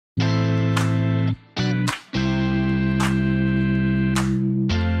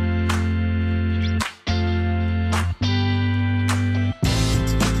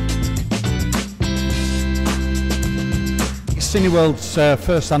Cineworld's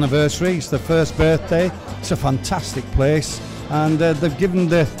first anniversary, it's the first birthday. It's a fantastic place, and they've given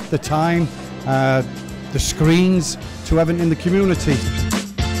the time, the screens to everyone in the community.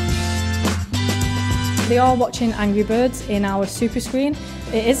 They are watching Angry Birds in our super screen.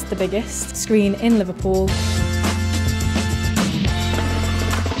 It is the biggest screen in Liverpool.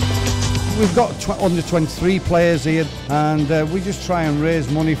 We've got under 23 players here, and we just try and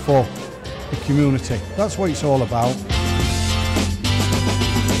raise money for the community. That's what it's all about.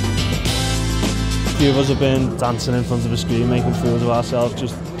 A few of us have been dancing in front of a screen, making fools of ourselves,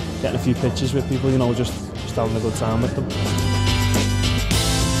 just getting a few pictures with people, you know, just having a good time with them.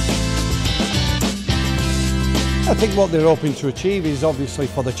 I think what they're hoping to achieve is obviously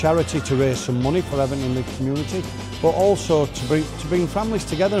for the charity to raise some money for everyone in the community, but also to bring families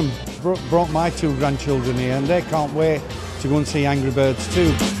together. And brought my 2 grandchildren here, and they can't wait to go and see Angry Birds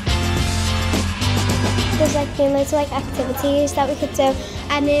too. There's been loads of activities that we could do,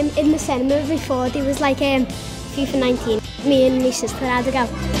 and in the cinema before there was FIFA 19. Me and my sister had to go.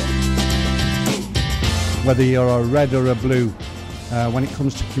 Whether you're a red or a blue, when it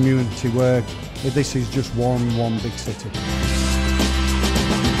comes to community work, this is just one big city.